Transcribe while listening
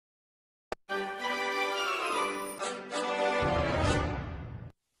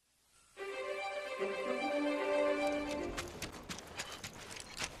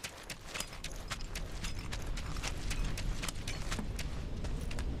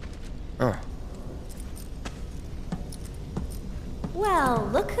Oh. Well,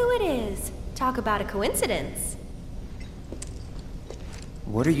 look who it is. Talk about a coincidence.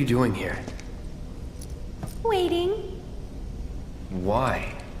 What are you doing here? Waiting.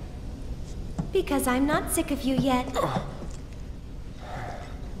 Why? Because I'm not sick of you yet.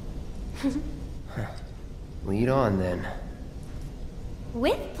 Lead on, then.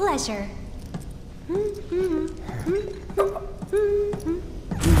 With pleasure.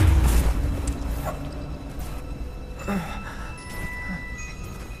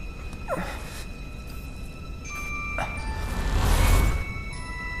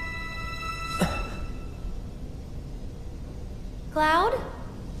 Cloud?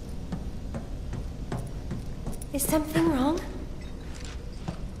 Is something wrong?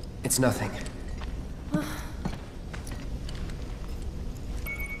 It's nothing.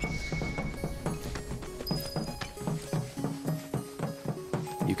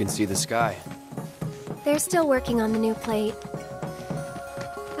 You can see the sky. They're still working on the new plate.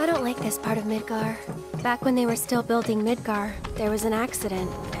 I don't like this part of Midgar. Back when they were still building Midgar, there was an accident,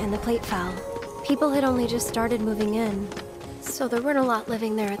 and the plate fell. People had only just started moving in, so there weren't a lot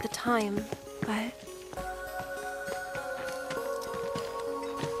living there at the time, but...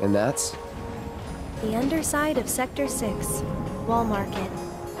 And that's? The underside of Sector 6, Wall Market.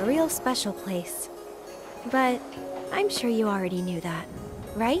 A real special place. But I'm sure you already knew that,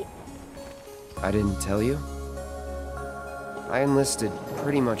 right? I didn't tell you? I enlisted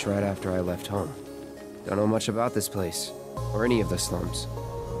pretty much right after I left home. Don't know much about this place, or any of the slums.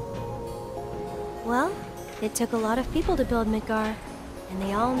 Well, it took a lot of people to build Midgar, and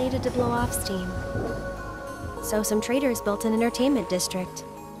they all needed to blow off steam. So some traders built an entertainment district.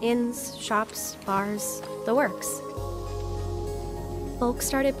 Inns, shops, bars, the works. Folks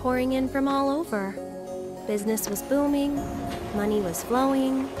started pouring in from all over. Business was booming, money was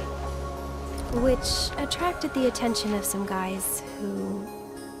flowing, which attracted the attention of some guys who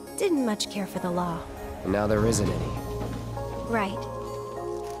didn't much care for the law. And now there isn't any. Right.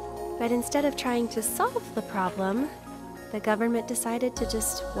 But instead of trying to solve the problem, the government decided to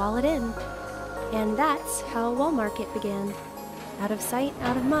just wall it in. And that's how Wall Market began. Out of sight,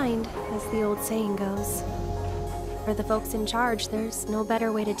 out of mind, as the old saying goes. For the folks in charge, there's no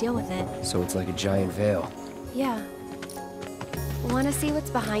better way to deal with it. So it's like a giant veil. Yeah. Want to see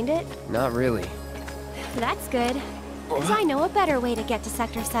what's behind it? Not really. That's good. 'Cause I know a better way to get to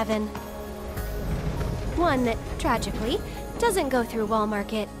Sector 7. One that, tragically, doesn't go through Wall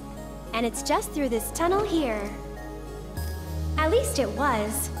Market. And it's just through this tunnel here. At least it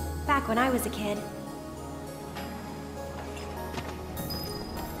was, back when I was a kid.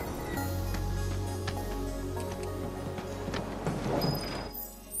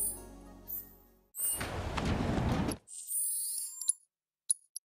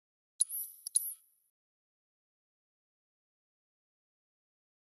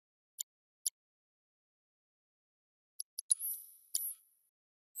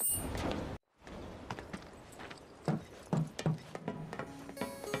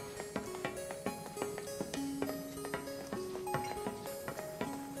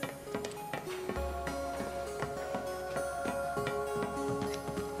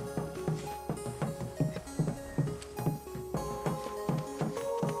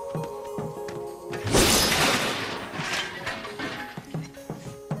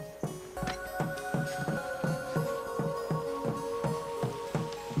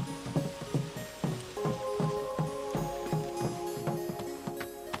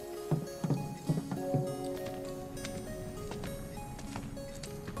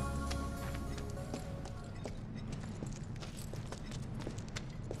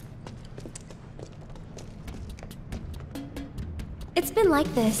 It's been like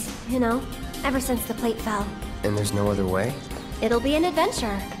this, you know, ever since the plate fell. And there's no other way? It'll be an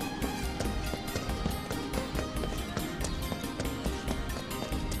adventure.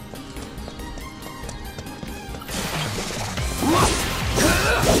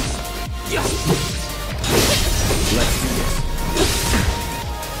 Let's do this.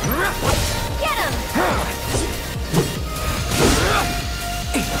 Get him!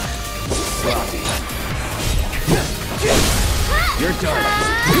 Sloppy. You're done.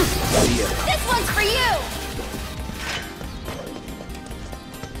 See ya. This one's for you!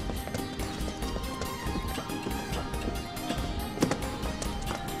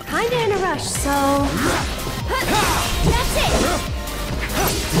 Kinda in a rush, so... That's it!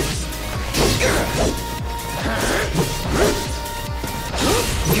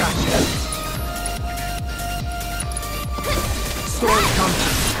 Gotcha. Storm coming.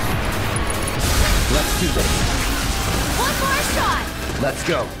 Let's do this. One more shot! Let's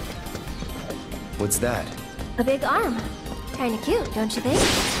go. What's that? A big arm. Kinda cute, don't you think?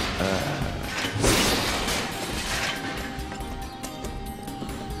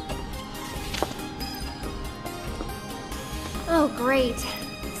 Oh, great.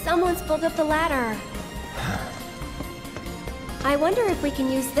 Someone's pulled up the ladder. I wonder if we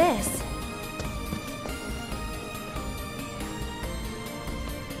can use this.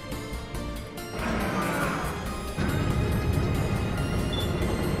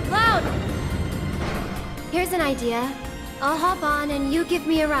 Cloud! Here's an idea. I'll hop on and you give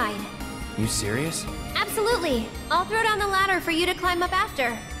me a ride. You serious? Absolutely. I'll throw down the ladder for you to climb up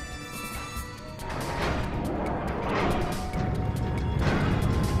after.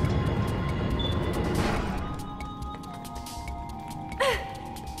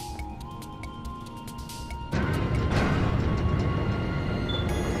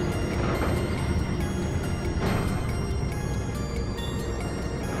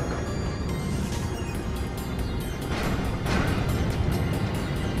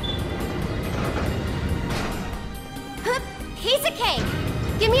 Piece of cake!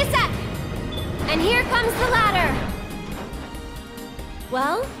 Give me a sec! And here comes the ladder!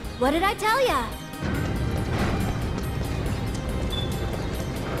 Well, what did I tell ya?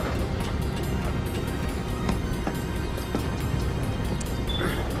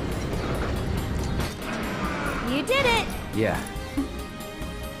 You did it! Yeah.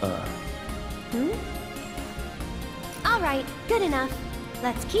 Alright, good enough.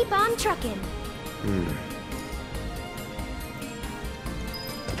 Let's keep on trucking.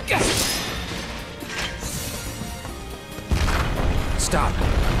 Stop.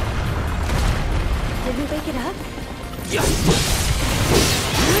 Did we wake it up?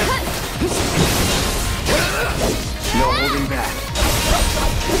 No holding back.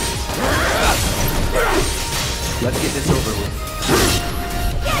 Let's get this over with.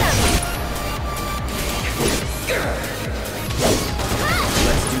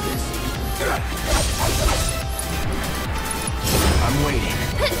 Let's do this. I'm waiting.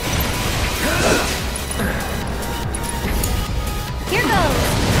 Here goes!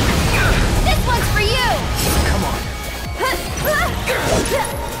 This one's for you! Come on.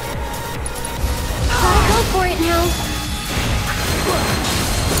 Gotta go for it now.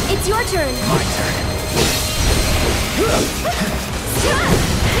 It's your turn. My turn.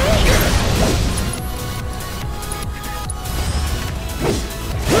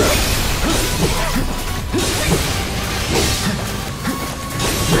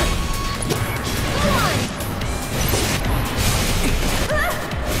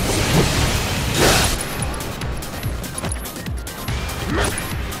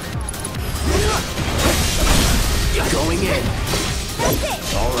 Going in. That's it!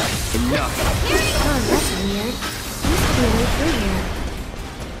 Alright, enough. Oh, that's weird. Seems to be a way through here.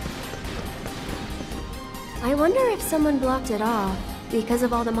 I wonder if someone blocked it off because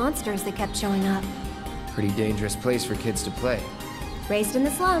of all the monsters that kept showing up. Pretty dangerous place for kids to play. Raised in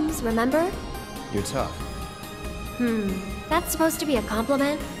the slums, remember? You're tough. That's supposed to be a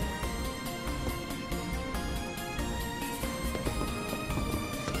compliment?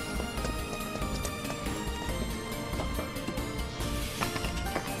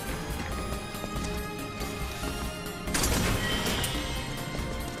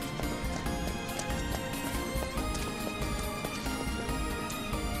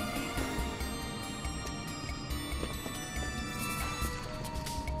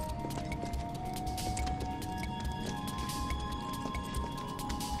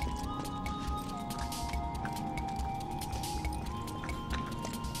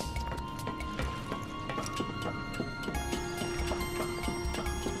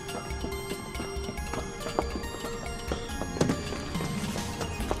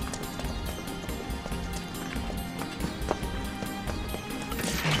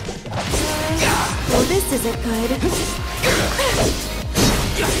 Well, this isn't good.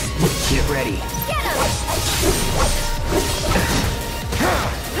 Get ready. Get him!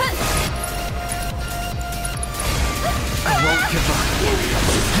 I won't give up.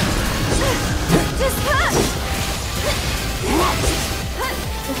 Just cut!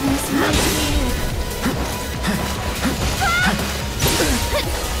 Goodness me.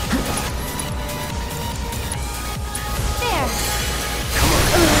 There.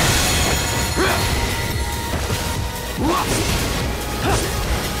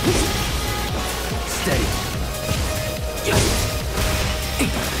 Steady.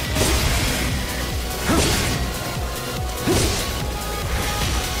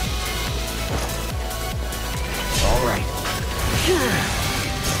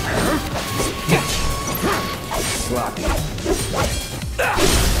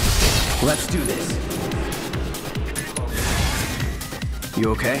 Let's do this. You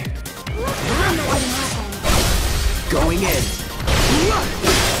okay? Going in.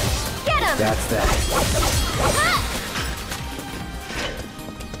 Get him! That's that.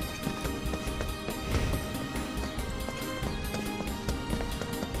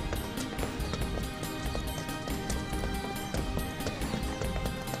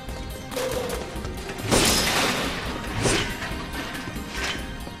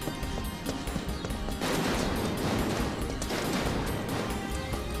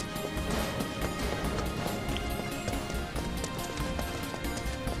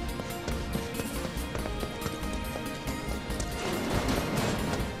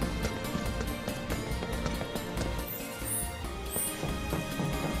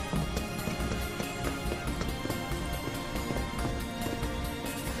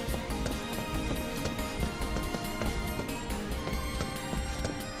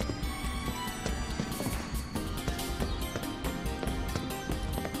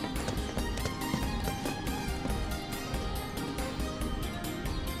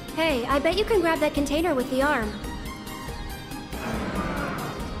 Hey, I bet you can grab that container with the arm.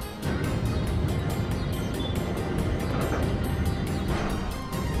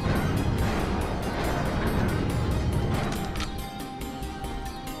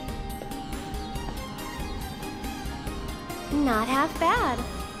 Not half bad.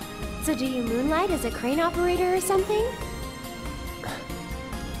 So do you moonlight as a crane operator or something?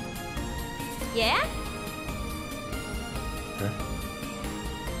 Yeah?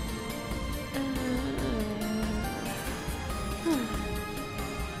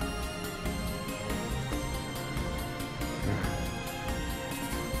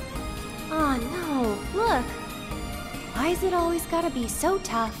 Oh no, look! Why's it always gotta be so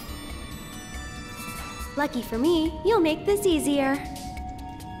tough? Lucky for me, you'll make this easier.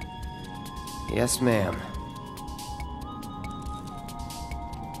 Yes, ma'am.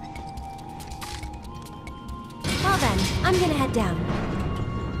 Well then, I'm gonna head down.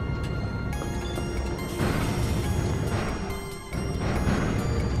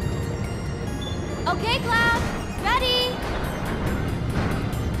 Okay, Cloud! Ready!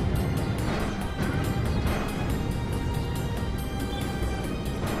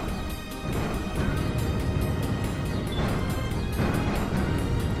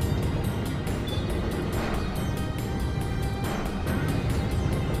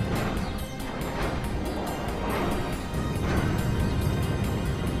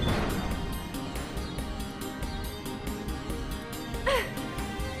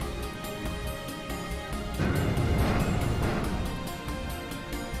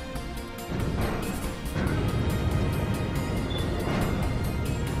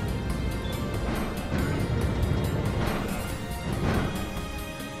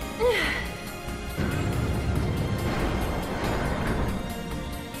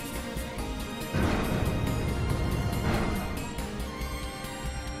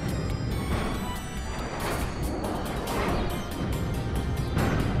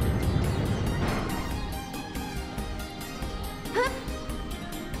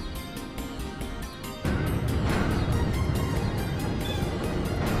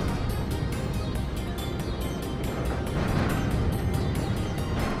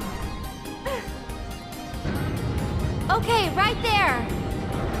 Okay, right there!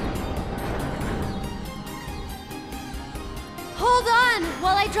 Hold on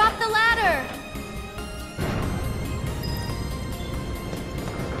while I drop the ladder!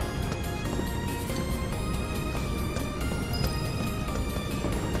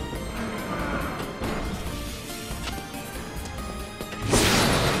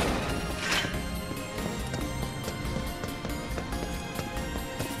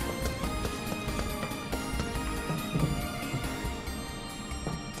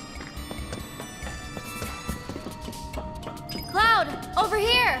 Over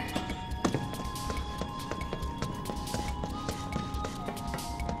here!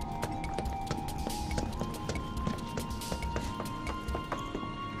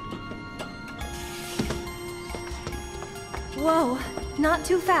 Whoa, not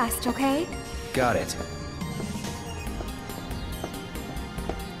too fast, okay? Got it.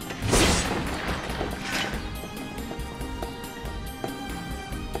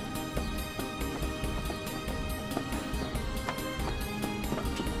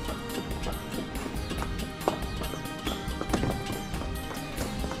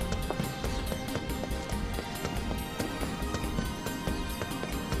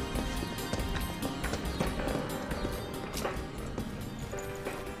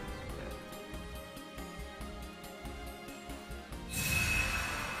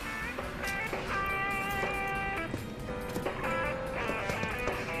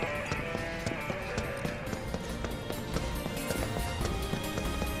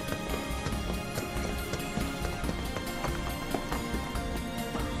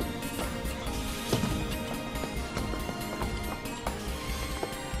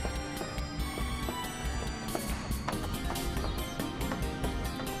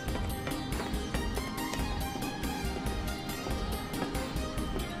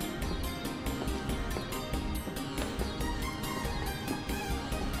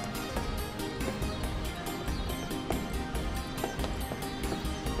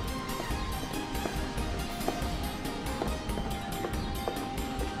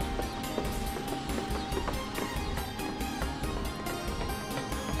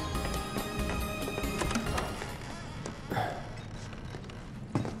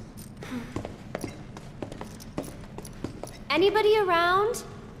 Anybody around?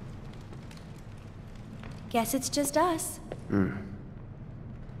 Guess it's just us.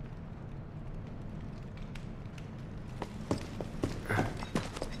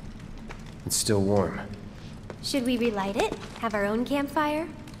 It's still warm. Should we relight it? Have our own campfire?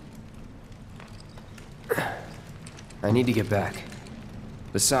 I need to get back.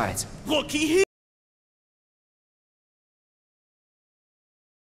 Besides, Looky here!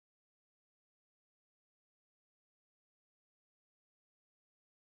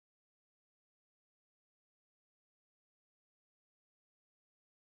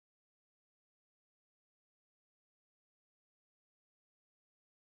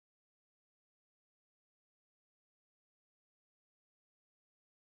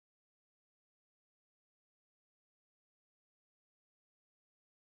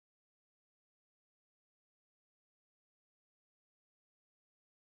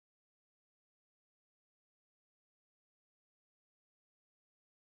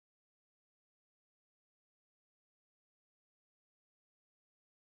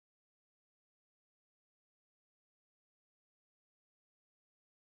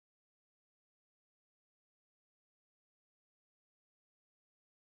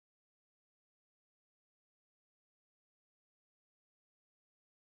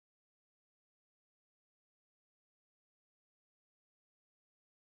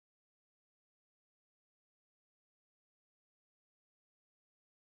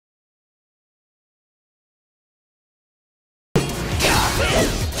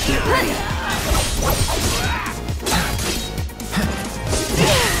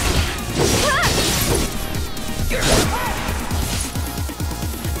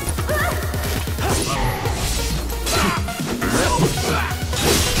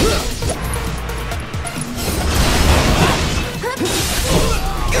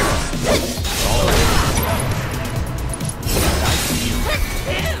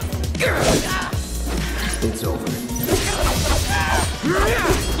 it's over.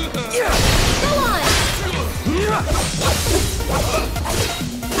 Go on!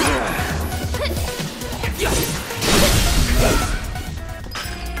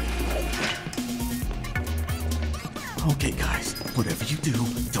 Okay, guys, whatever you do,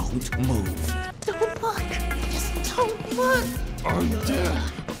 don't move. Don't look! Just don't look! I'm dead.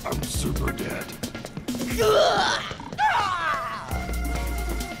 I'm super dead.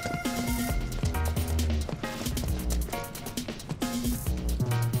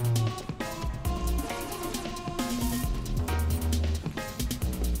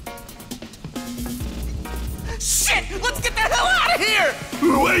 Shit! Let's get the hell out of here!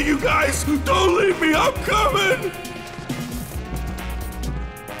 Wait, you guys! Don't leave me! I'm coming!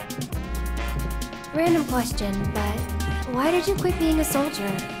 Random question, but why did you quit being a soldier?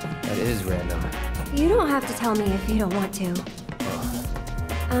 That is random. You don't have to tell me if you don't want to.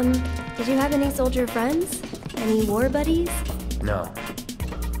 Did you have any soldier friends? Any war buddies? No.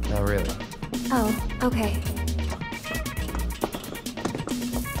 Not really. Oh, okay.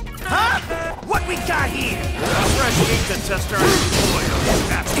 Huh? What we got here? A fresh ink tester and spoiler.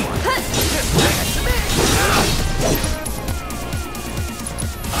 That's one.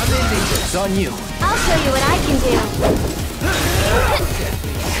 I'm ending this on you. I'll show you what I can do.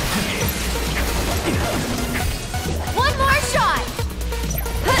 One more shot!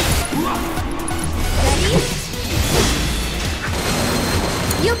 Ready?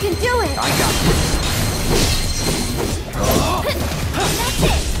 You can do it! I got this. That's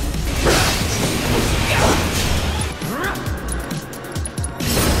it!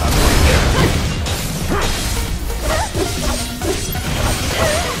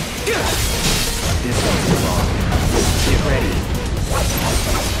 This one's too long. Get ready.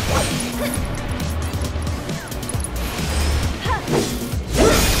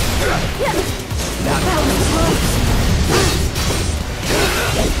 Now that was close.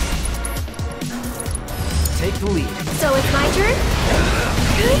 Take the lead. So it's my turn?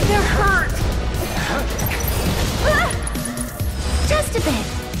 They're hurt! Just a bit.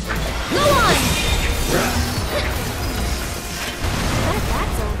 Go on! Bet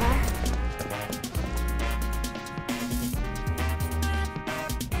that's over.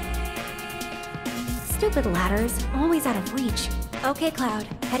 Stupid ladders, always out of reach. Okay, Cloud,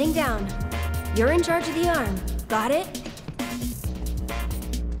 heading down. You're in charge of the arm. Got it?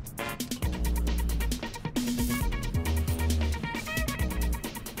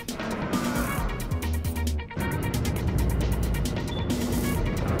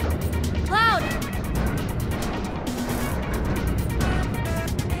 Cloud!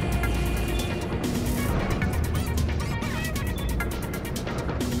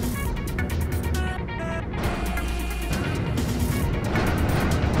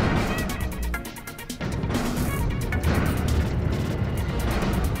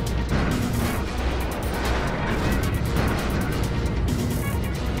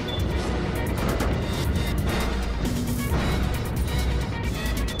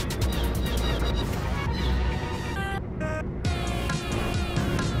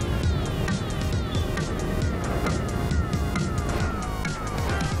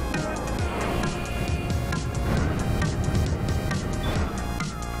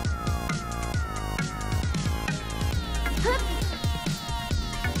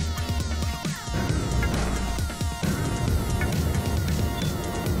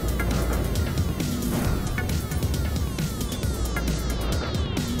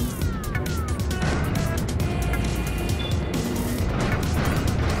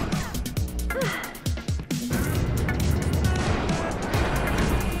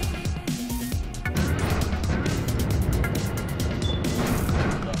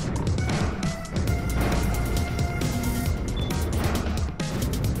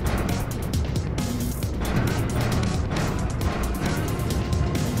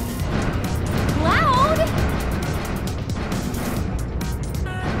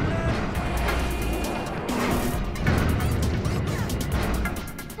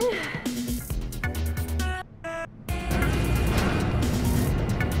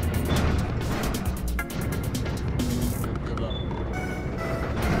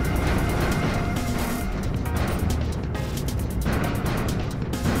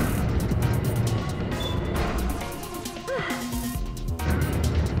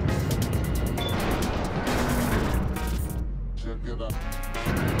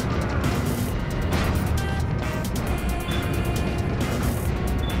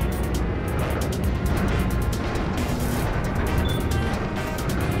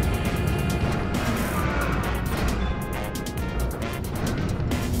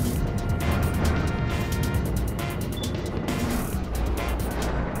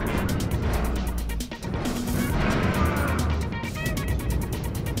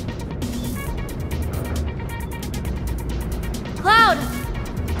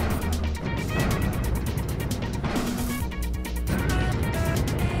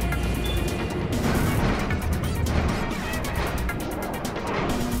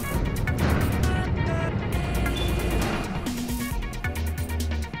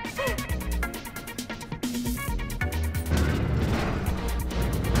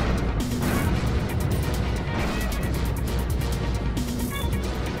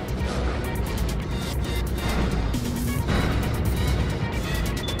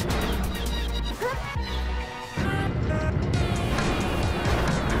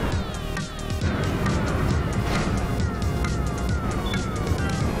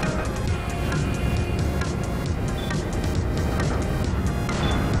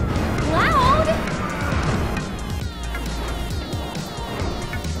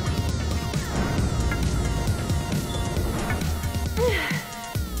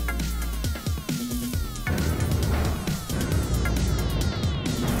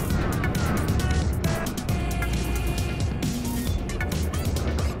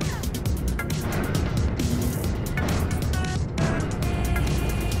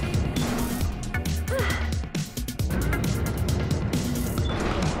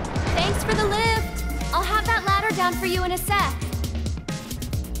 down for you in a sec.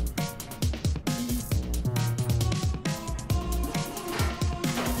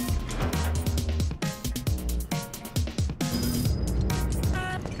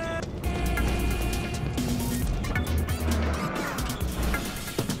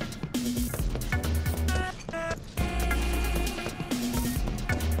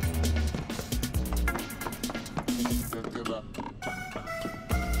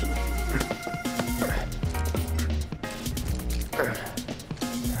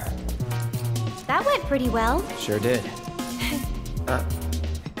 That went pretty well. Sure did. Huh?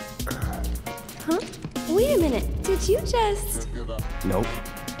 Wait a minute. Did you just... Nope.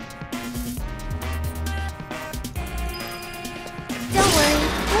 Don't worry.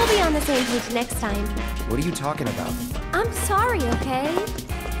 We'll be on the same page next time. What are you talking about? I'm sorry, okay?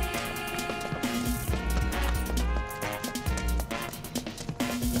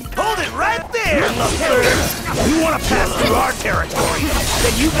 Hold it right there! You want to pass through our territory,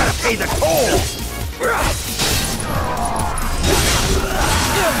 then you gotta pay the toll!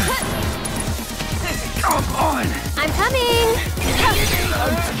 Come on! I'm coming!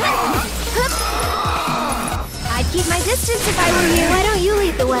 I'd keep my distance if I were you. Why don't you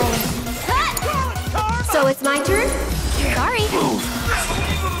lead the way? So it's my turn? Sorry.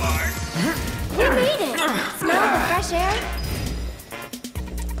 You made it! Smell the fresh air?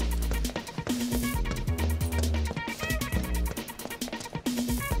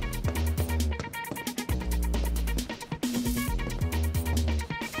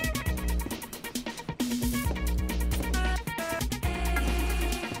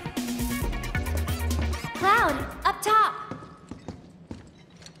 Cloud, up top!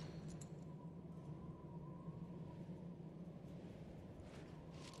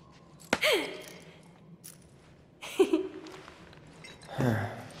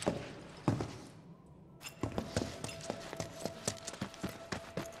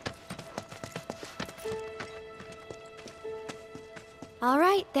 All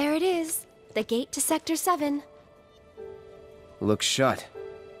right, there it is. The gate to Sector 7. Looks shut.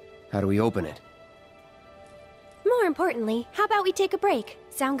 How do we open it? More importantly, how about we take a break?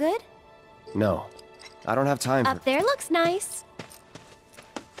 Sound good? No. I don't have time for... Up there looks nice.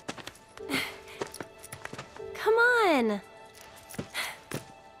 Come on.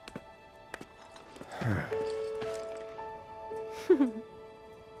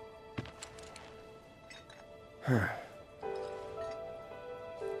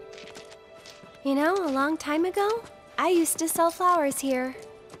 You know, a long time ago, I used to sell flowers here.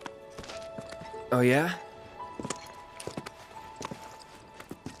 Oh, yeah?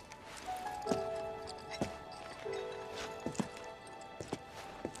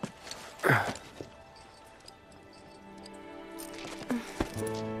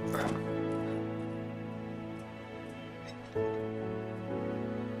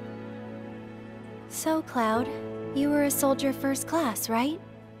 So, Cloud, you were a soldier first class, right?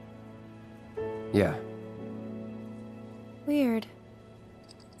 Yeah. Weird.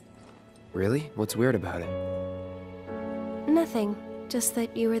 Really? What's weird about it? Nothing. Just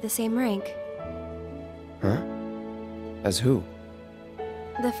that you were the same rank. Huh? As who?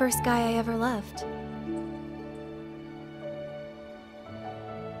 The first guy I ever loved.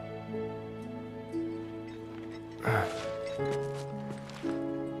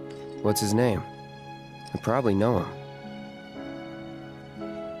 What's his name? I probably know him.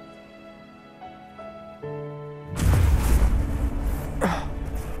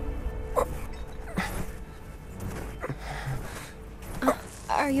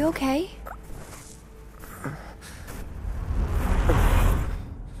 Are you okay?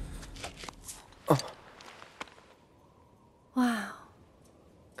 Wow.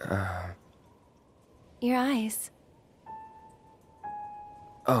 Your eyes.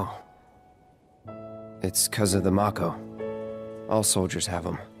 Oh. It's 'cause of the Mako. All soldiers have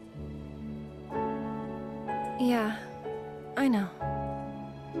them. Yeah, I know.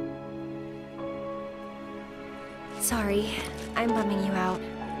 Sorry, I'm bumming you out.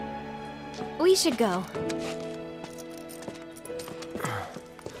 We should go.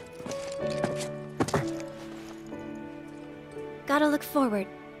 Gotta look forward,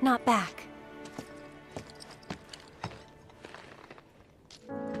 not back.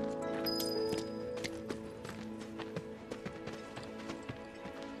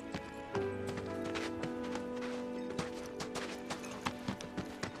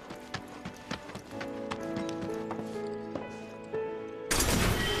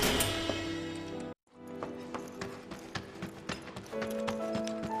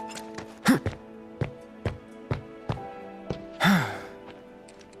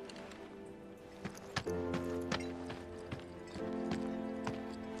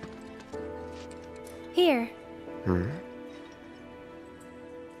 Here. Hmm?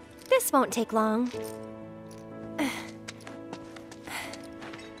 This won't take long.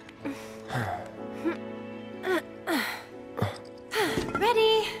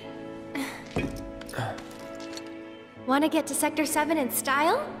 Ready? Want to get to Sector 7 in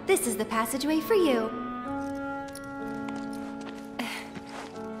style? This is the passageway for you.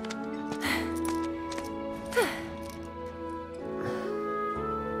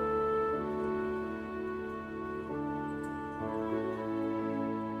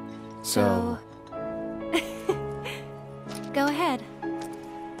 So... Go ahead.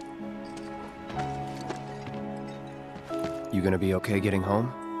 You gonna be okay getting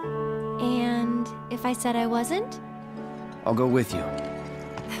home? And if I said I wasn't? I'll go with you.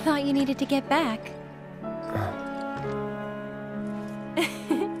 I thought you needed to get back.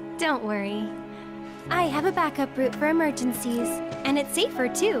 Don't worry. I have a backup route for emergencies, and it's safer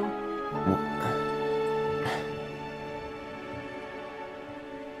too.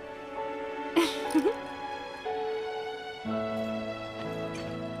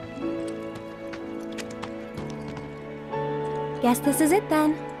 Guess this is it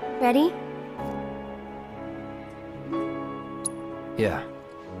then. Ready? Yeah.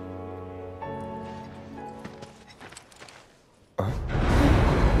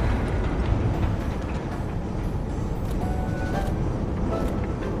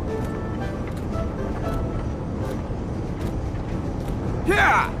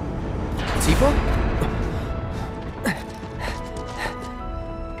 Yeah! Tifa?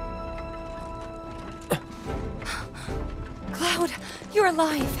 Cloud, you're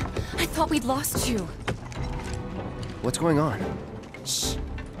alive. I thought we'd lost you. What's going on? Shh.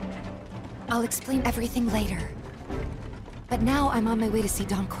 I'll explain everything later. But now I'm on my way to see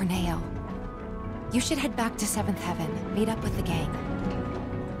Don Corneo. You should head back to 7th Heaven, meet up with the gang.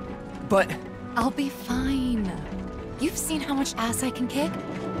 But... I'll be fine. You've seen how much ass I can kick?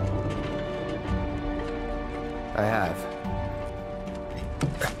 I have.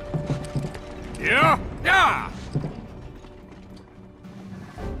 Yeah? Yeah!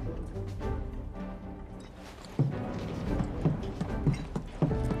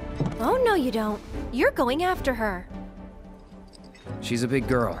 Oh, no you don't. You're going after her. She's a big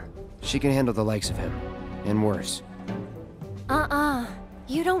girl. She can handle the likes of him. And worse.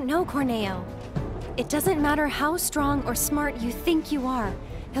 You don't know Corneo. It doesn't matter how strong or smart you think you are.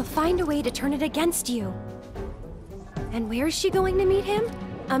 He'll find a way to turn it against you. And where is she going to meet him?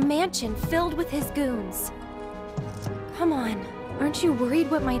 A mansion filled with his goons. Come on, aren't you worried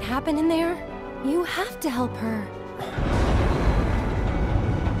what might happen in there? You have to help her.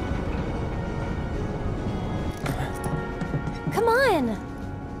 Come on!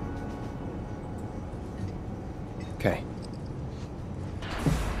 Okay.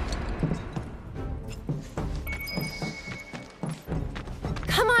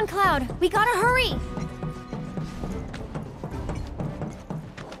 Come on, Cloud! We gotta hurry!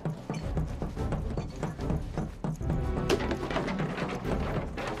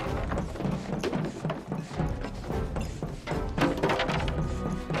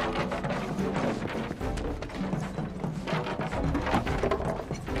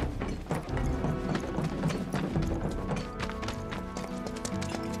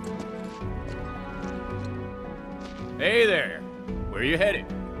 Hey there. Where you headed?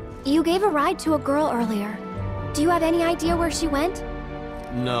 You gave a ride to a girl earlier. Do you have any idea where she went?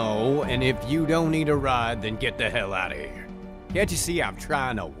 No, and if you don't need a ride, then get the hell out of here. Can't you see I'm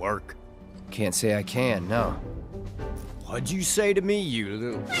trying to work? Can't say I can, no. What'd you say to me, you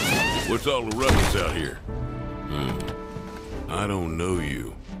little... What's all the ruckus out here? I don't know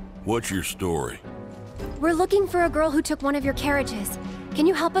you. What's your story? We're looking for a girl who took one of your carriages. Can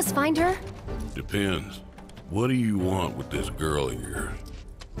you help us find her? Depends. What do you want with this girl of yours?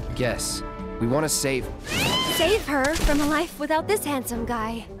 Guess. We want to save... Save her from a life without this handsome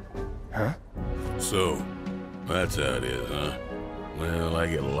guy. Huh? So, that's how it is, huh? Well, I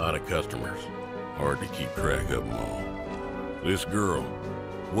get a lot of customers. Hard to keep track of them all. This girl,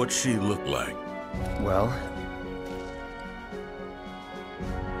 what's she look like? Well...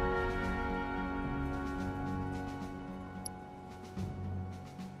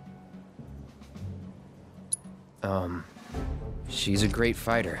 She's a great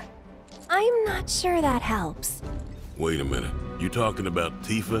fighter. I'm not sure that helps. Wait a minute. You talking about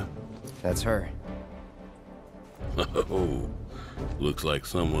Tifa? That's her. Oh, looks like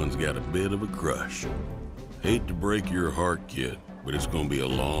someone's got a bit of a crush. Hate to break your heart, kid, but it's gonna be a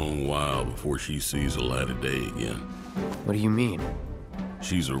long while before she sees the light of day again. What do you mean?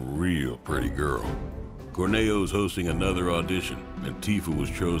 She's a real pretty girl. Corneo's hosting another audition, and Tifa was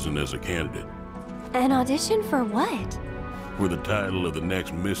chosen as a candidate. An audition for what? For the title of the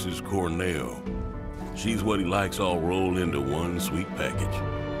next Mrs. Cornell. She's what he likes all rolled into one sweet package.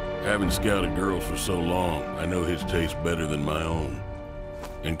 Having scouted girls for so long, I know his taste better than my own.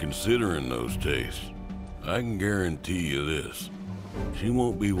 And considering those tastes, I can guarantee you this. She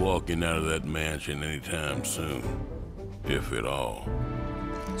won't be walking out of that mansion anytime soon. If at all.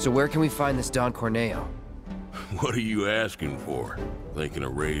 So where can we find this Don Corneo? What are you asking for? Thinking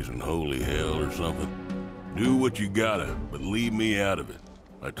of raising holy hell or something? Do what you gotta, but leave me out of it.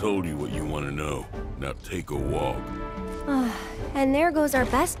 I told you what you want to know. Now take a walk. And there goes our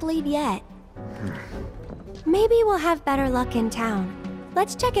best lead yet. Maybe we'll have better luck in town.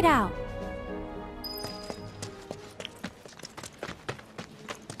 Let's check it out.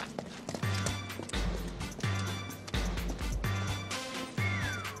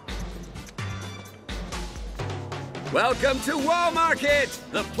 Welcome to Wall Market,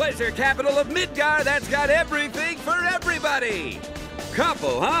 the pleasure capital of Midgar that's got everything for everybody.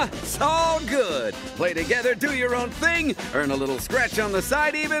 Couple, huh? It's all good. Play together, do your own thing, earn a little scratch on the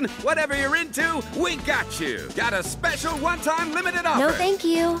side even. Whatever you're into, we got you. Got a special one-time limited offer. No, thank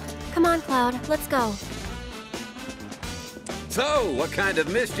you. Come on, Cloud. Let's go. So, what kind of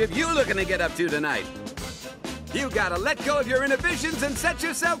mischief you looking to get up to tonight? You gotta let go of your inhibitions and set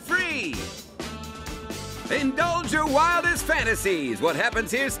yourself free. Indulge your wildest fantasies. What happens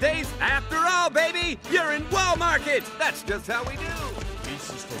here stays. After all, baby, you're in Wall Market. That's just how we do.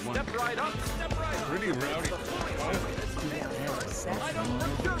 Step right up, step right up. Pretty rowdy. Light up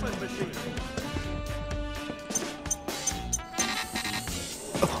the German machine.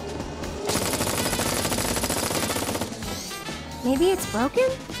 Maybe it's broken?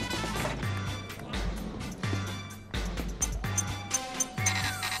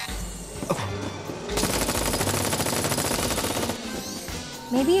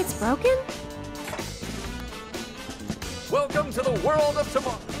 Maybe it's broken? Welcome to the world of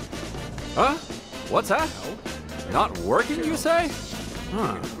tomorrow. Huh? What's that? Not working, you say?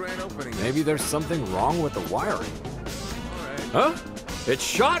 Huh. Maybe there's something wrong with the wiring. Huh? It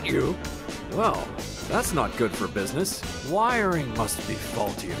shot you? Well, that's not good for business. Wiring must be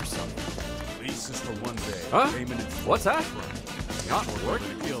faulty or something. Leases for one day. Huh? Payment in full. What's that? Not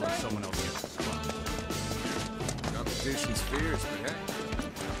working? Kill if someone else gets the spot. Competition's fierce, but hey.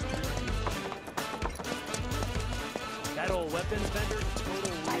 That old weapons vendor,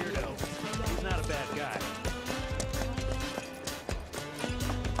 total weirdo. He's not a bad guy.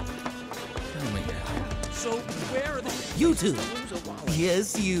 Oh my god. So where are the... You two!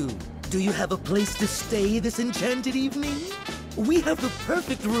 Yes, you. Do you have a place to stay this enchanted evening? We have the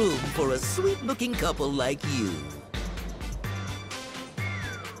perfect room for a sweet-looking couple like you.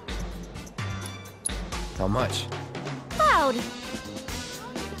 How much? Cloud!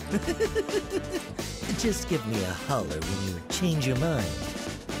 Just give me a holler when you change your mind.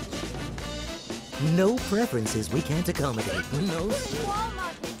 No preferences we can't accommodate. No.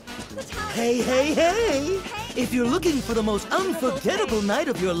 Hey, hey, hey! If you're looking for the most unforgettable night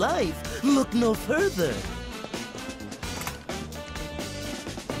of your life, look no further.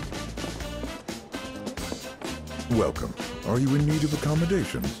 Welcome. Are you in need of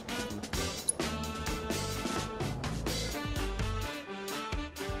accommodations?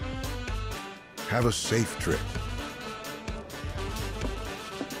 Have a safe trip.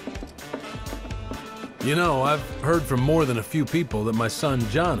 You know, I've heard from more than a few people that my son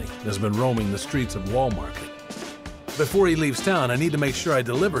Johnny has been roaming the streets of Wall Market. Before he leaves town, I need to make sure I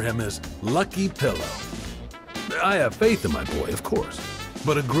deliver him his lucky pillow. I have faith in my boy, of course,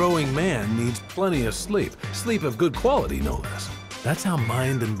 but a growing man needs plenty of sleep. Sleep of good quality, no less. That's how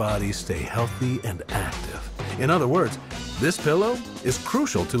mind and body stay healthy and active. In other words, this pillow is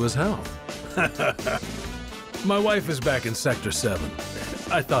crucial to his health. My wife is back in Sector 7.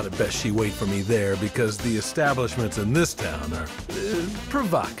 I thought it best she wait for me there because the establishments in this town are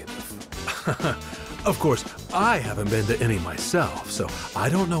provocative. Of course, I haven't been to any myself, so I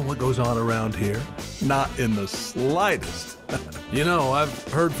don't know what goes on around here. Not in the slightest. You know, I've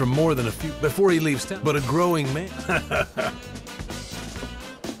heard from more than a few before he leaves town, but a growing man.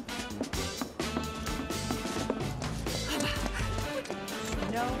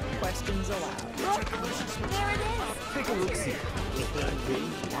 No questions allowed. There it is! Take a look-see.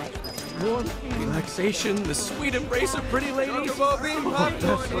 Warmth, relaxation, the sweet embrace of pretty ladies. Oh,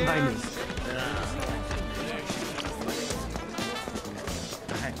 that's what I need.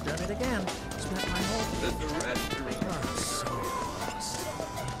 I've done it again. Spent my whole...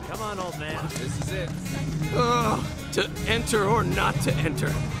 Come on, old man. This is it. Ugh. To enter or not to enter?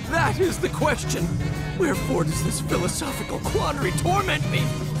 That is the question. Wherefore does this philosophical quandary torment me?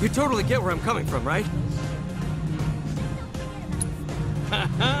 You totally get where I'm coming from, right?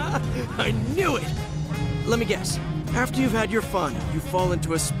 I knew it! Let me guess. After you've had your fun, you fall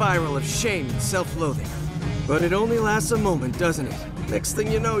into a spiral of shame and self-loathing. But it only lasts a moment, doesn't it? Next thing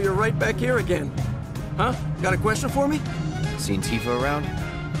you know, you're right back here again. Huh? Got a question for me? Seen Tifa around?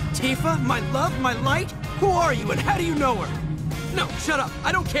 Tifa? My love? My light? Who are you and how do you know her? No, shut up.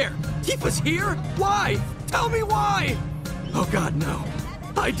 I don't care. Tifa's here? Why? Tell me why! Oh God, no.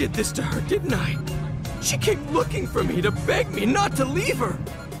 I did this to her, didn't I? She came looking for me to beg me not to leave her.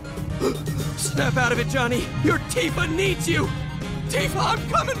 Snap out of it, Johnny. Your Tifa needs you. Tifa, I'm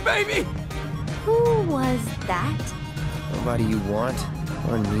coming, baby! Who was that? Nobody you want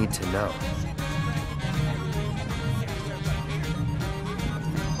or need to know.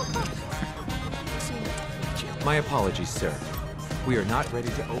 My apologies, sir. We are not ready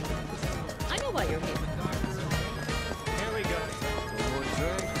to open. I know why you're here. Here we go.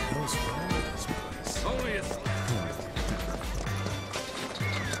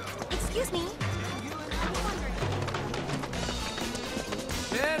 Excuse me.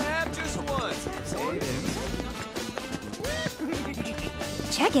 Can't have just one.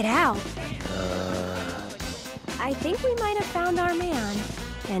 Check it out. I think we might have found our man.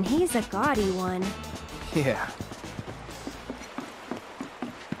 And he's a gaudy one. Yeah.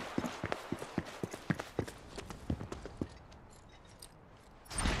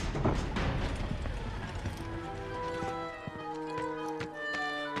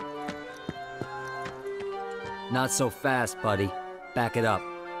 Not so fast, buddy. Back it up.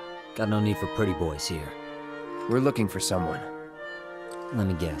 Got no need for pretty boys here. We're looking for someone. Let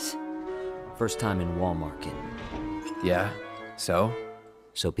me guess. First time in Wall Market. Yeah? So?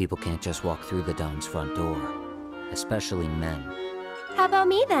 So people can't just walk through the Don's front door. Especially men. How about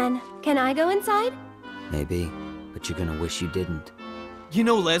me then? Can I go inside? Maybe, but you're gonna wish you didn't. You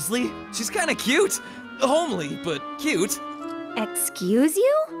know Leslie? She's kinda cute. Homely, but cute. Excuse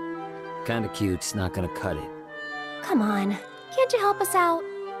you? Kinda cute's not gonna cut it. Come on. Can't you help us out?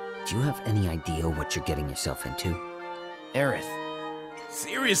 Do you have any idea what you're getting yourself into? Aerith.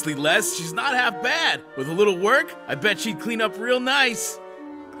 Seriously, Les, she's not half bad. With a little work, I bet she'd clean up real nice.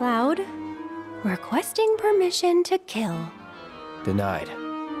 Cloud, requesting permission to kill. Denied.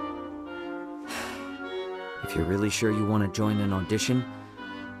 If you're really sure you want to join an audition,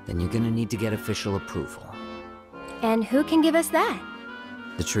 then you're gonna need to get official approval. And who can give us that?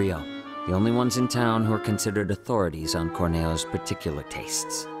 The trio. The only ones in town who are considered authorities on Corneo's particular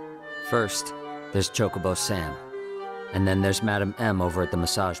tastes. First, there's Chocobo Sam. And then there's Madam M over at the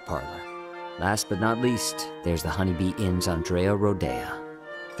massage parlor. Last but not least, there's the Honeybee Inn's Andrea Rodea.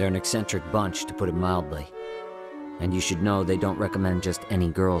 They're an eccentric bunch, to put it mildly. And you should know they don't recommend just any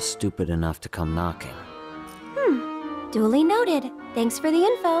girl stupid enough to come knocking. Duly noted. Thanks for the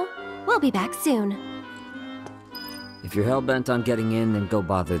info. We'll be back soon. If you're hell-bent on getting in, then go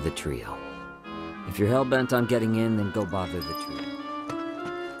bother the trio. If you're hell-bent on getting in, then go bother the trio.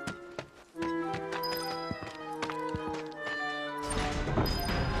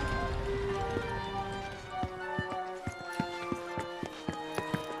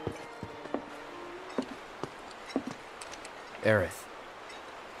 Aerith.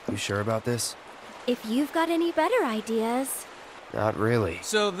 You sure about this? If you've got any better ideas. Not really.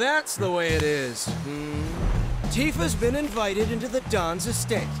 So that's the way it is. Tifa's been invited into the Don's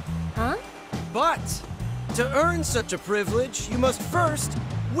estate. Huh? But to earn such a privilege, you must first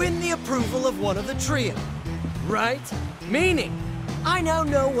win the approval of one of the trio. Right? Meaning, I now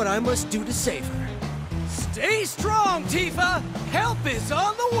know what I must do to save her. Stay strong, Tifa! Help is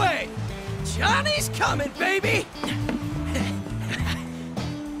on the way! Johnny's coming, baby!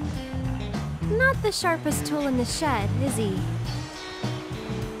 Not the sharpest tool in the shed, is he?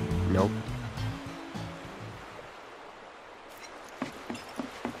 Nope.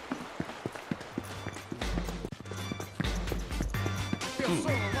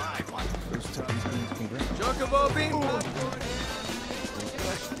 Chocobo Bean!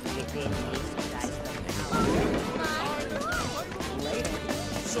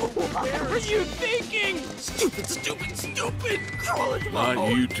 What are you thinking? Stupid, stupid, stupid!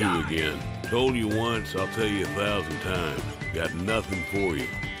 Not you two again. Told you once, I'll tell you 1,000 times. Got nothing for you.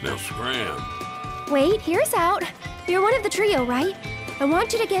 Now scram. Wait, here's out. You're one of the trio, right? I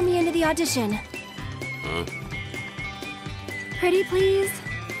want you to get me into the audition. Huh? Pretty please?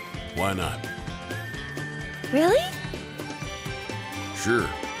 Why not? Really? Sure.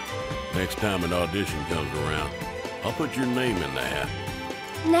 Next time an audition comes around, I'll put your name in the hat.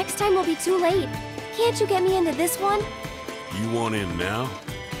 Next time will be too late. Can't you get me into this one? You want in now?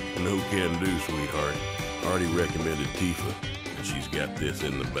 No can do, sweetheart. Already recommended Tifa, and she's got this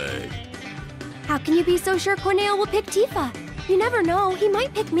in the bag. How can you be so sure Corneo will pick Tifa? You never know, he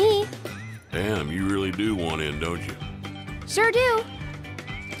might pick me. Damn, you really do want in, don't you? Sure do.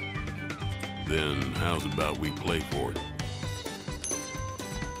 Then how's about we play for it?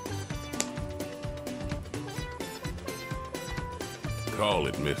 Call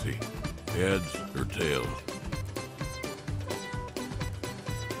it, Missy. Heads or tails?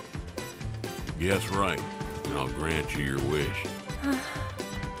 Guess right, and I'll grant you your wish.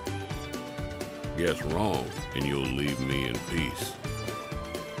 Guess wrong, and you'll leave me in peace.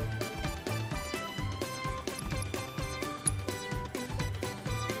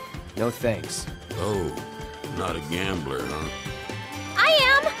 No thanks. Oh, not a gambler, huh? I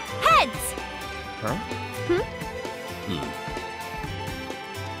am! Heads! Huh?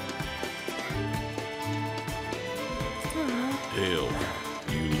 Tails,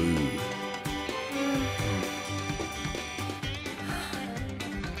 you lose.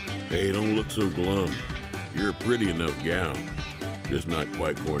 Hey, don't look so glum. You're a pretty enough gal. Just not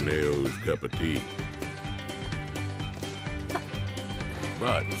quite Corneo's cup of tea.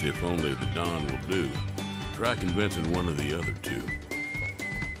 But if only the Don will do, try convincing one of the other two.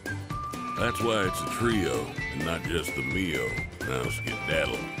 That's why it's a trio, and not just the Mio. Now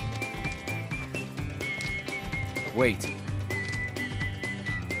skedaddle. Wait.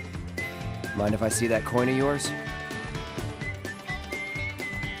 Mind if I see that coin of yours?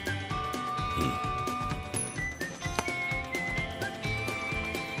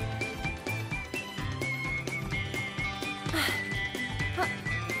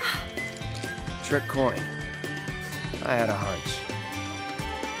 Trick coin. I had a hunch.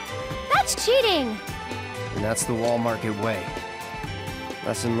 That's cheating! And that's the wall market way.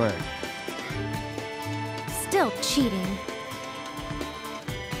 Lesson learned. Still cheating.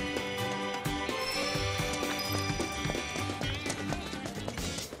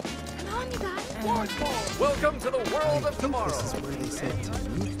 Come on, you guys. Welcome to the world of tomorrow. This is where they said to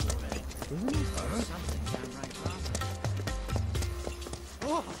move.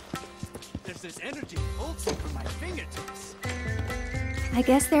 Oh, there's this energy pulsing from my fingertips. I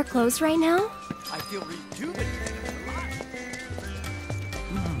guess they're closed right now? I feel rejuvenated and alive.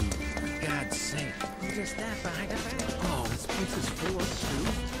 For God's sake. Who does that behind the back? Oh, this place is full of food.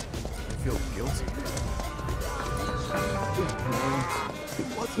 I feel guilty. It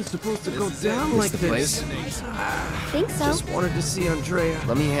wasn't supposed to go down like this. Think so. Just wanted to see Andrea.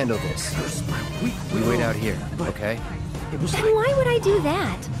 Let me handle this. We wait out here, okay? Then why would I do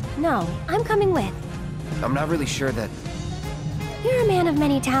that? No, I'm coming with. I'm not really sure that... You're a man of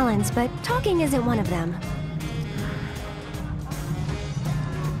many talents, but talking isn't one of them.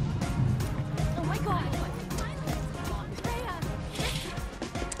 Oh my god!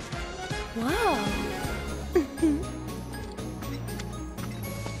 Whoa.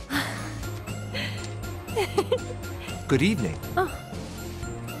 Good evening. Oh.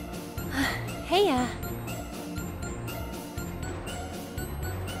 Hey,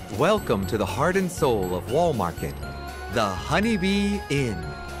 Welcome to the heart and soul of Wall Market, the Honeybee Inn.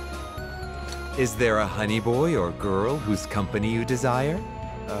 Is there a honey boy or girl whose company you desire?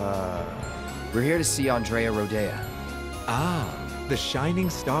 We're here to see Andrea Rodea. Ah, the shining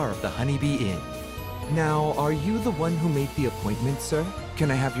star of the Honeybee Inn. Now, are you the one who made the appointment, sir?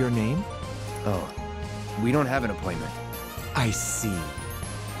 Can I have your name? Oh, we don't have an appointment. I see.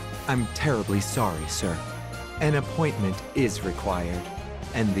 I'm terribly sorry, sir. An appointment is required,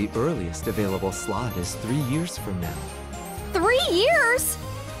 and the earliest available slot is 3 years from now. 3 years?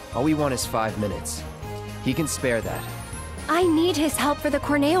 All we want is 5 minutes. He can spare that. I need his help for the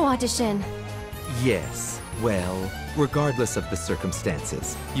Corneo audition. Yes, well, regardless of the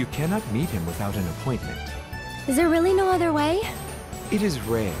circumstances, you cannot meet him without an appointment. Is there really no other way? It is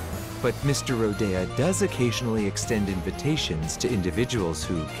rare, but Mr. Rodea does occasionally extend invitations to individuals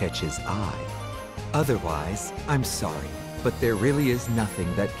who catch his eye. Otherwise, I'm sorry, but there really is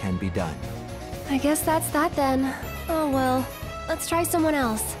nothing that can be done. I guess that's that then. Oh well, let's try someone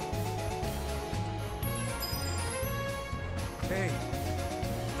else. Hey,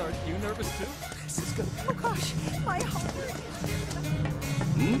 are you nervous too? This is gonna... Oh gosh, my heart.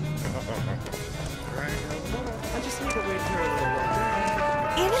 I just need to wait here a little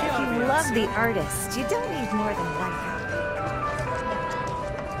while. Even if you love the artist, you don't need more than one help.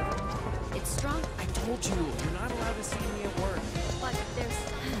 It's strong. I told you, you're not allowed to see me at work. But there's...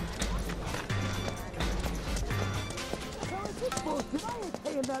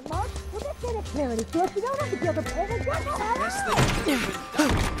 Paying that much? Well, that's not a charity gift. You don't have to give a payment. Just have it.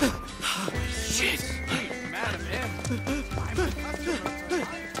 Shit! Madam M. I'm a customer.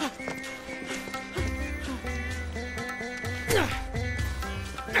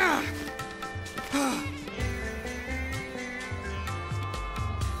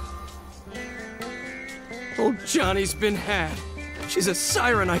 Old Johnny's been had. She's a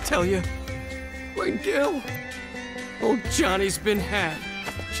siren, I tell you. Wait, Gil. Old Johnny's been had.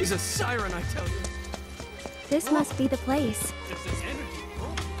 She's a siren, I tell you. This must be the place.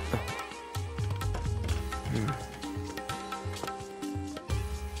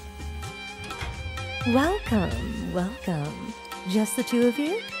 Welcome, welcome. Just the two of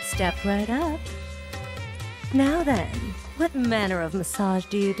you? Step right up. Now then, what manner of massage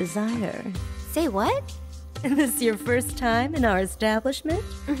do you desire? Say what? Is this your first time in our establishment?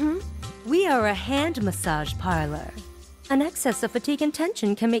 Mm-hmm. We are a hand massage parlor. An excess of fatigue and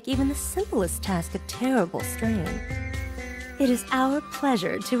tension can make even the simplest task a terrible strain. It is our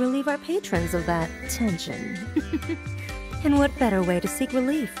pleasure to relieve our patrons of that tension. And what better way to seek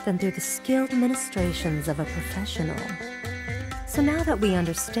relief than through the skilled ministrations of a professional? So now that we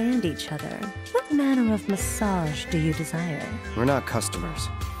understand each other, what manner of massage do you desire? We're not customers.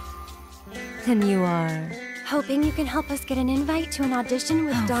 Then you are... Hoping you can help us get an invite to an audition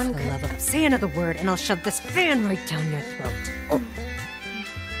with Don... For the love of... Say another word and I'll shove this fan right down your throat.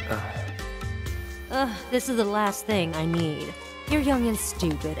 Oh. This is the last thing I need. You're young and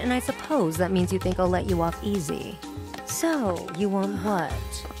stupid, and I suppose that means you think I'll let you off easy. So, you want what?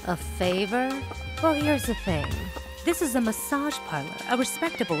 A favor? Well, here's the thing. This is a massage parlor, a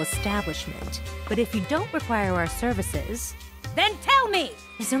respectable establishment. But if you don't require our services, then tell me!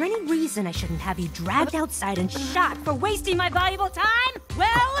 Is there any reason I shouldn't have you dragged outside and shot for wasting my valuable time?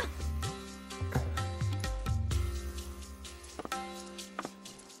 Well...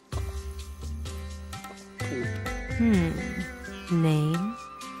 Name?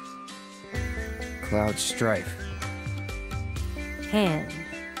 Cloud Strife. Hand.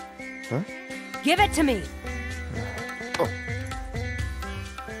 Huh? Give it to me! Oh.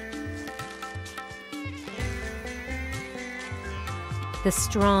 The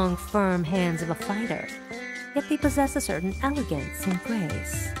strong, firm hands of a fighter, yet they possess a certain elegance and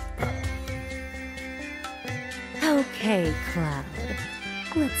grace. Okay, Cloud.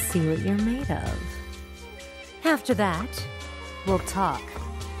 Let's see what you're made of. After that, we'll talk.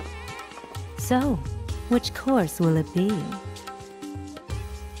 So, which course will it be?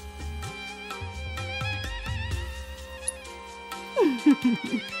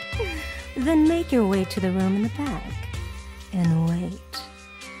 Then make your way to the room in the back. And wait.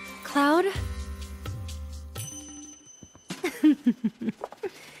 Cloud?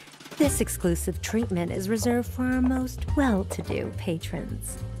 This exclusive treatment is reserved for our most well-to-do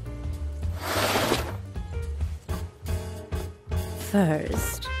patrons.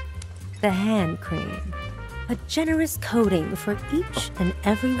 First, the hand cream. A generous coating for each and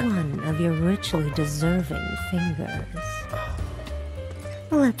every one of your richly deserving fingers.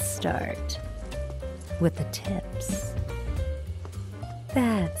 Let's start with the tips.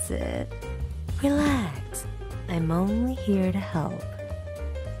 That's it. Relax. I'm only here to help.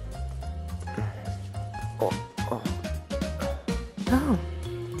 Oh,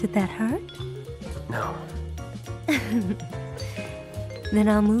 did that hurt? No. Then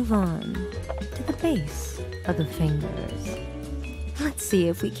I'll move on to the base of the fingers. Let's see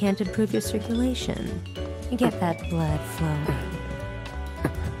if we can't improve your circulation and get that blood flowing.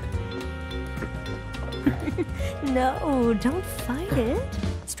 No, don't fight it.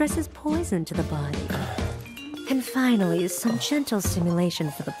 Stress is poison to the body. And finally, some gentle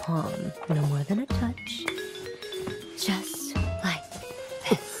stimulation for the palm. No more than a touch. Just like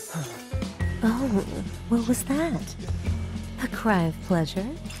this. Oh, what was that? A cry of pleasure?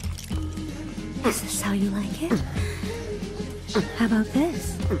 Is this how you like it? How about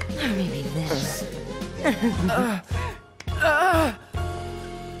this? Or maybe this?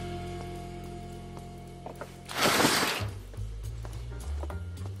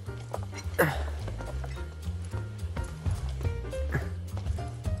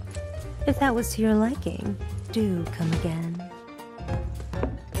 If that was to your liking, do come again.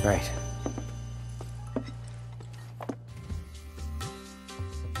 Right.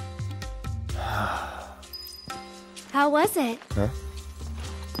 How was it? Huh?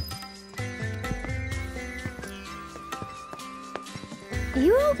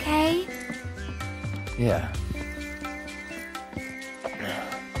 You okay? Yeah.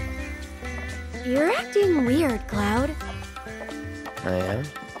 You're acting weird, Cloud. I am?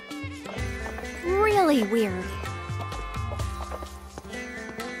 Really weird.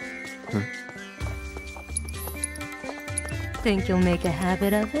 Think you'll make a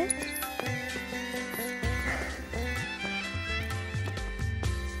habit of it?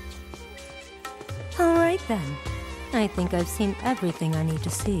 right then. I think I've seen everything I need to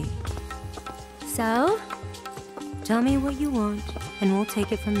see. So? Tell me what you want, and we'll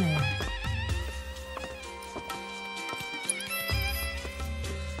take it from there.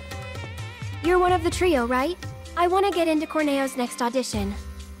 You're one of the trio, right? I want to get into Corneo's next audition.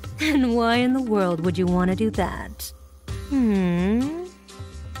 And why in the world would you want to do that?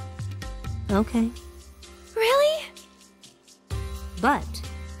 Okay. Really? But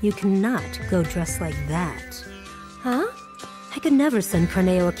you cannot go dressed like that. Huh? I could never send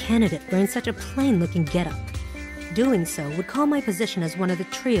Corneo a candidate wearing such a plain-looking getup. Doing so would call my position as one of the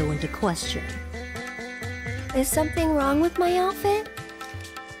trio into question. Is something wrong with my outfit?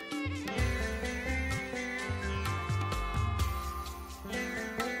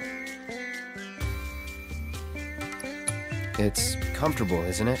 It's comfortable,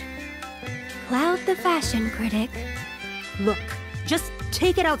 isn't it? Cloud the fashion critic. Look, just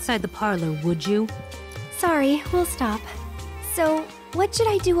take it outside the parlor, would you? Sorry, we'll stop. So, what should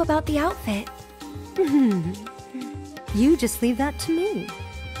I do about the outfit? You just leave that to me.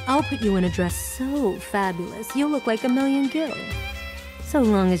 I'll put you in a dress so fabulous, you'll look like a million gil. So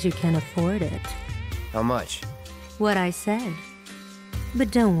long as you can afford it. How much? What I said. But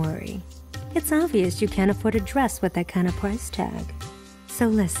don't worry. It's obvious you can't afford a dress with that kind of price tag. So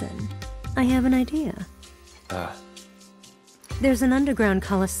listen, I have an idea. There's an underground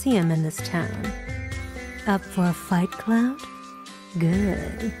coliseum in this town. Up for a fight, Cloud?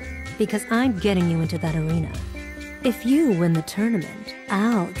 Good. Because I'm getting you into that arena. If you win the tournament,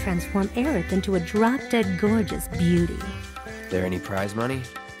 I'll transform Aerith into a drop-dead gorgeous beauty. There any prize money?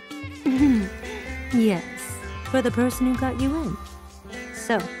 Yes, for the person who got you in.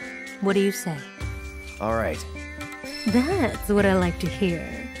 So, what do you say? All right. That's what I like to hear.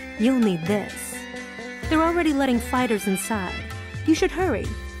 You'll need this. They're already letting fighters inside. You should hurry.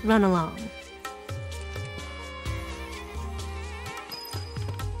 Run along.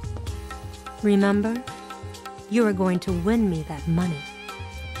 Remember? You are going to win me that money.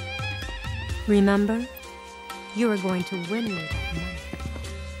 Remember? You are going to win me that money.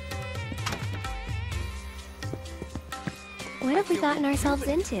 What have we gotten ourselves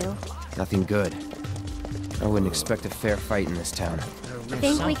into? Nothing good. I wouldn't expect a fair fight in this town.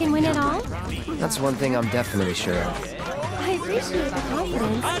 Think we can win it all? That's one thing I'm definitely sure of. I appreciate the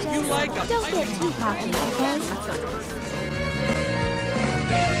confidence, just don't get too cocky, okay?